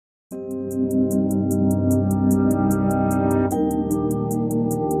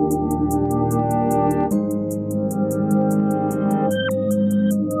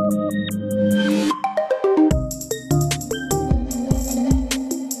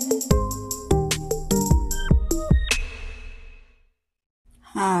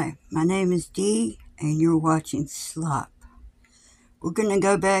Hi, my name is Dee, and you're watching Slop. We're going to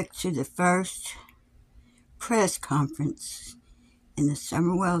go back to the first press conference in the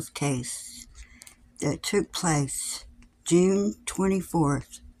Summer Wells case that took place June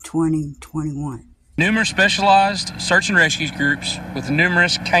 24th, 2021. Numerous specialized search and rescue groups with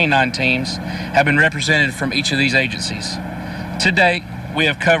numerous canine teams have been represented from each of these agencies. To date, we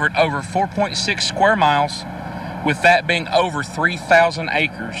have covered over 4.6 square miles, with that being over 3,000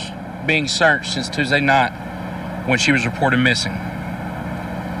 acres being searched since Tuesday night when she was reported missing.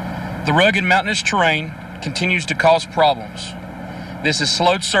 The rugged mountainous terrain continues to cause problems. This has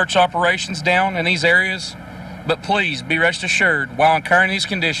slowed search operations down in these areas, but please be rest assured, while incurring these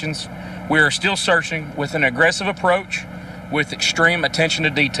conditions, we are still searching with an aggressive approach with extreme attention to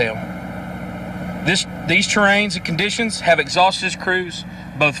detail. These terrains and conditions have exhausted crews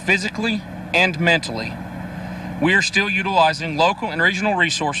both physically and mentally. We are still utilizing local and regional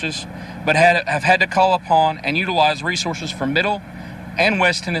resources, but have had to call upon and utilize resources from Middle and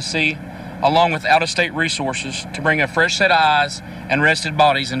West Tennessee, along with out-of-state resources, to bring a fresh set of eyes and rested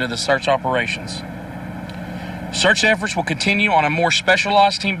bodies into the search operations. Search efforts will continue on a more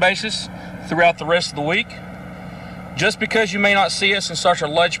specialized team basis throughout the rest of the week. Just because you may not see us in such a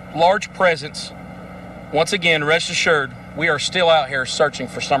large presence, once again, rest assured, we are still out here searching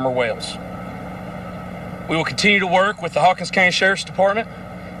for summer whales. We will continue to work with the Hawkins County Sheriff's Department,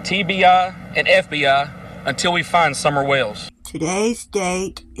 TBI, and FBI until we find summer whales. Today's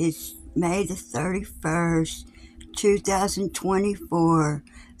date is May the 31st, 2024.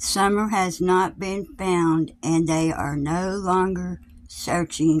 Summer has not been found, and they are no longer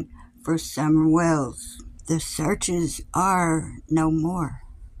searching for summer whales. The searches are no more.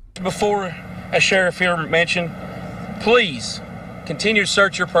 Before, as Sheriff here mentioned, please continue to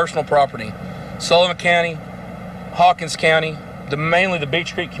search your personal property. Sullivan County, Hawkins County, mainly the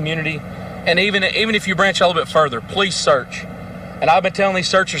Beach Creek community, and even if you branch a little bit further, please search. And I've been telling these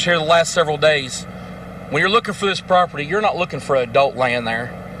searchers here the last several days, when you're looking for this property, you're not looking for an adult laying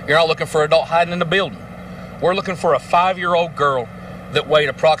there. You're not looking for an adult hiding in the building. We're looking for a 5-year-old girl that weighed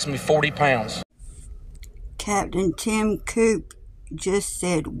approximately 40 pounds. Captain Tim Coop just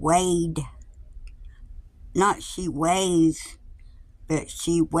said weighed. Not she weighs, but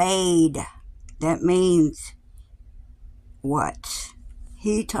she weighed. That means what?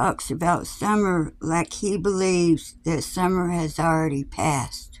 He talks about summer like he believes that summer has already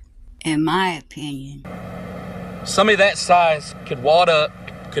passed, in my opinion. Somebody that size could wad up,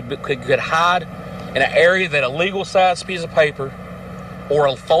 could hide in an area that a legal size piece of paper or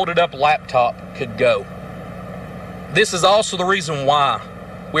a folded up laptop could go. This is also the reason why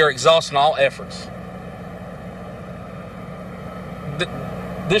we are exhausting all efforts.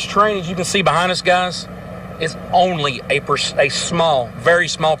 This terrain, as you can see behind us, guys, is only a small, very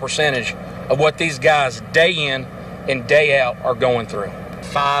small percentage of what these guys day in and day out are going through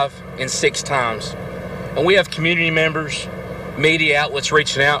 5 and 6 times. And we have community members, media outlets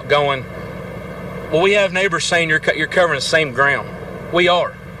reaching out going, well, we have neighbors saying you're covering the same ground. We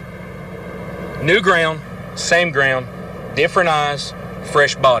are. New ground, same ground, different eyes,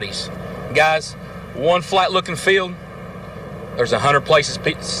 fresh bodies. Guys, one flat looking field, there's 100 places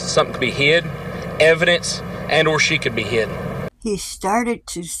something could be hid, evidence, and or she could be hidden. He started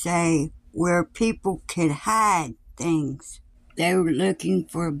to say where people could hide things. They were looking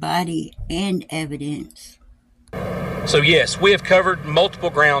for a body and evidence. So yes, we have covered multiple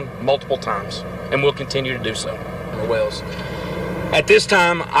ground multiple times, and we'll continue to do so. Wells. At this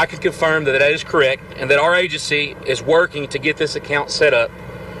time, I can confirm that that is correct, and that our agency is working to get this account set up.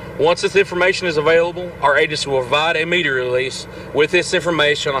 Once this information is available, our agency will provide a media release with this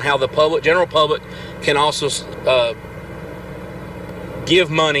information on how the general public can also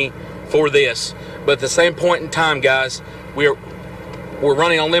give money for this. But at the same point in time, guys, we're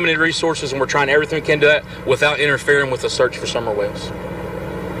running on limited resources, and we're trying everything we can do that without interfering with the search for summer whales.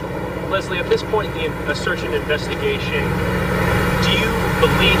 Leslie, at this point in the search and investigation, do you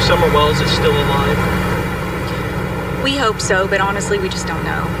believe summer whales is still alive? We hope so, but honestly, we just don't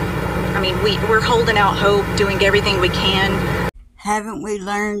know. I mean, we're holding out hope, doing everything we can. Haven't we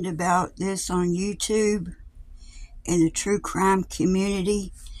learned about this on YouTube in the true crime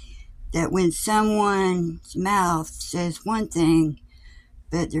community? That when someone's mouth says one thing,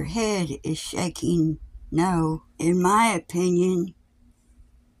 but their head is shaking no. In my opinion,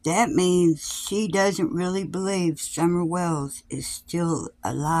 That means she doesn't really believe Summer Wells is still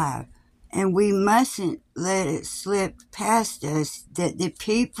alive. And we mustn't let it slip past us that the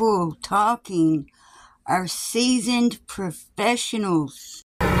people talking are seasoned professionals.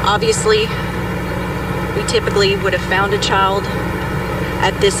 Obviously, we typically would have found a child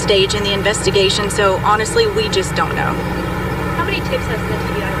at this stage in the investigation, so honestly, we just don't know. How many tips has the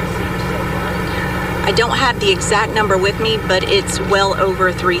TBI received so far? I don't have the exact number with me, but it's well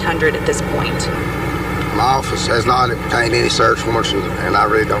over 300 at this point. My office has not obtained any search warrants, and I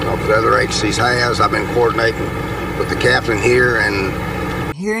really don't know if the other agencies has. I've been coordinating with the captain here, and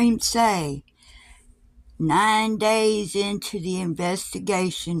Hear him say, 9 days into the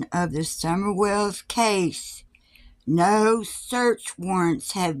investigation of the Summer Wells case, no search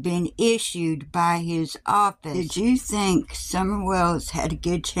warrants have been issued by his office. Did you think Summer Wells had a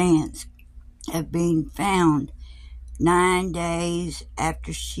good chance of being found 9 days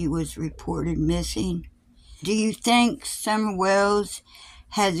after she was reported missing? Do you think Summer Wells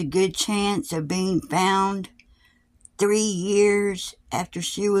has a good chance of being found 3 years after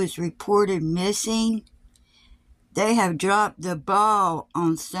she was reported missing? They have dropped the ball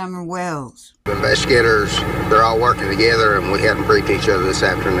on Summer Wells. the investigators, they're all working together, and we haven't briefed each other this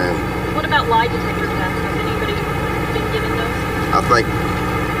afternoon. What about lie detector tests? Has anybody been given those? I think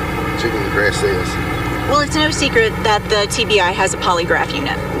she can address this. Well, it's no secret that the TBI has a polygraph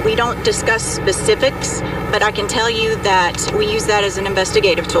unit. We don't discuss specifics, but I can tell you that we use that as an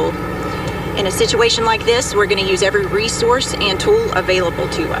investigative tool. In a situation like this, we're going to use every resource and tool available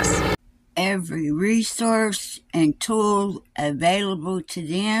to us. Every resource and tool available to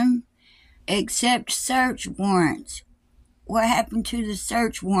them except search warrants. What happened to the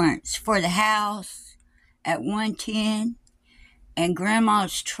search warrants for the house at 110 and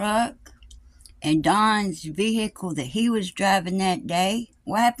Grandma's truck and Don's vehicle that he was driving that day?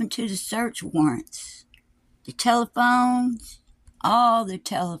 What happened to the search warrants? The telephones? All the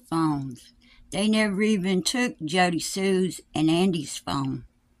telephones. They never even took Jody Sue's and Andy's phone.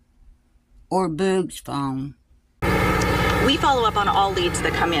 Or Boog's phone. We follow up on all leads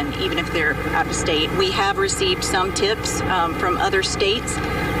that come in, even if they're out of state. We have received some tips from other states,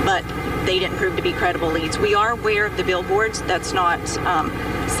 but they didn't prove to be credible leads. We are aware of the billboards. That's not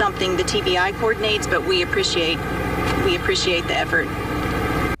something the TBI coordinates, but we appreciate the effort.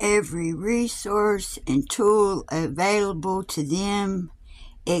 Every resource and tool available to them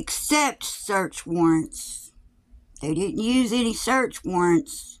except search warrants. They didn't use any search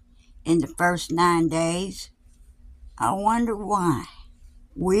warrants in the first 9 days. I wonder why.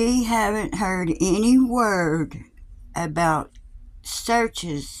 We haven't heard any word about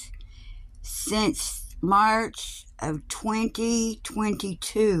searches since March of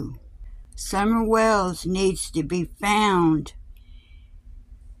 2022. Summer Wells needs to be found,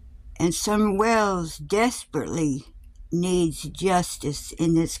 and Summer Wells desperately needs justice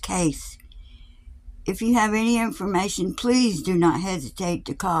in this case. If you have any information, please do not hesitate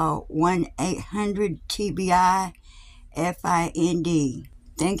to call 1-800-TBI-FIND.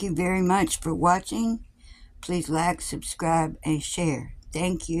 Thank you very much for watching. Please like, subscribe, and share.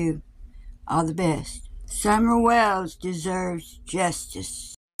 Thank you. All the best. Summer Wells deserves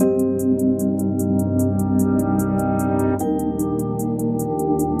justice.